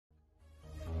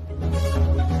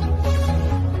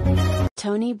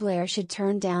Tony Blair should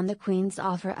turn down the Queen's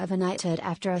offer of a knighthood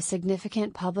after a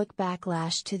significant public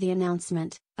backlash to the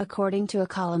announcement, according to a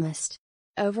columnist.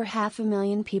 Over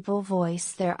 500,000 people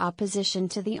voiced their opposition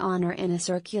to the honor in a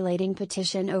circulating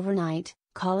petition overnight,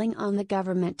 calling on the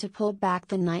government to pull back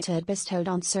the knighthood bestowed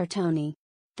on Sir Tony.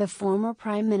 The former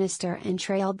Prime Minister and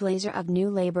trailblazer of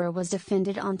New Labour was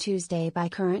defended on Tuesday by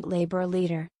current Labour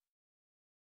leader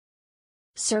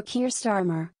Sir Keir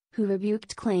Starmer, who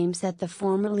rebuked claims that the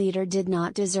former leader did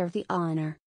not deserve the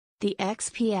honour. The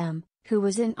ex-PM, who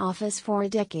was in office for a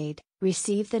decade,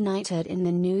 received the knighthood in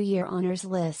the New Year honours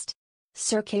list.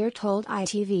 Sir Keir told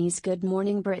ITV's Good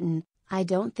Morning Britain, "I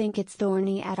don't think it's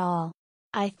thorny at all.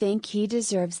 I think he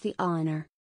deserves the honour.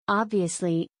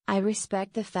 Obviously, I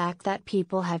respect the fact that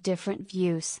people have different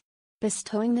views.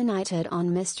 Bestowing the knighthood on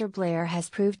Mr. Blair has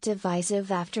proved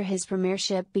divisive after his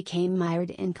premiership became mired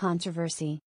in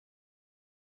controversy.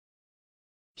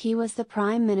 He was the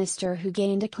Prime Minister who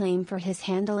gained acclaim for his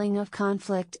handling of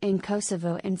conflict in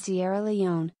Kosovo and Sierra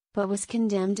Leone, but was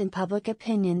condemned in public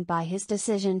opinion by his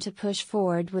decision to push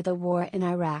forward with a war in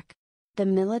Iraq. The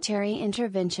military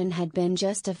intervention had been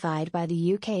justified by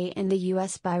the UK and the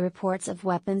US by reports of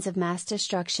weapons of mass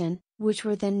destruction, which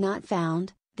were then not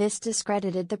found. This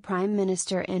discredited the Prime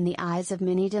Minister in the eyes of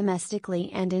many domestically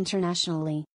and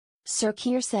internationally. Sir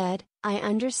Keir said, "I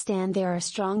understand there are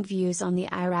strong views on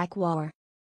the Iraq war.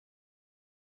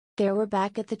 There were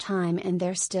back at the time and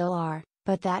there still are,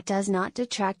 but that does not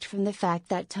detract from the fact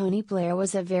that Tony Blair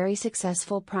was a very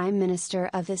successful Prime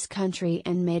Minister of this country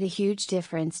and made a huge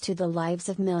difference to the lives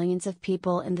of millions of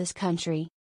people in this country."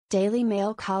 Daily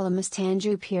Mail columnist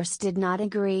Andrew Pearce did not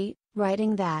agree,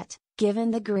 writing that,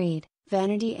 given the greed,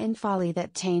 vanity and folly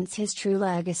that taints his true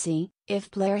legacy,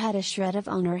 if Blair had a shred of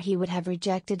honour he would have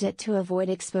rejected it to avoid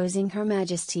exposing Her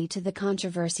Majesty to the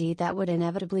controversy that would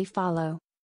inevitably follow.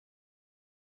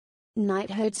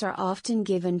 Knighthoods are often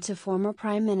given to former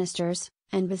Prime Ministers,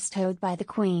 and bestowed by the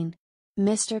Queen.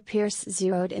 Mr. Pearce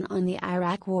zeroed in on the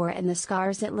Iraq War and the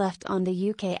scars it left on the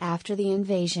UK after the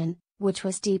invasion, which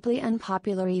was deeply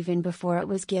unpopular even before it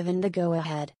was given the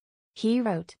go-ahead. He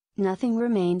wrote, "Nothing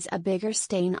remains a bigger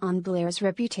stain on Blair's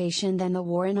reputation than the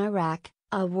war in Iraq,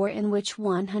 a war in which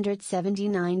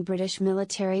 179 British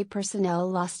military personnel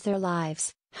lost their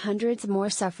lives. Hundreds more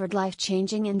suffered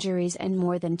life-changing injuries and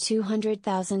more than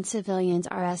 200,000 civilians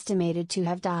are estimated to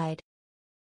have died.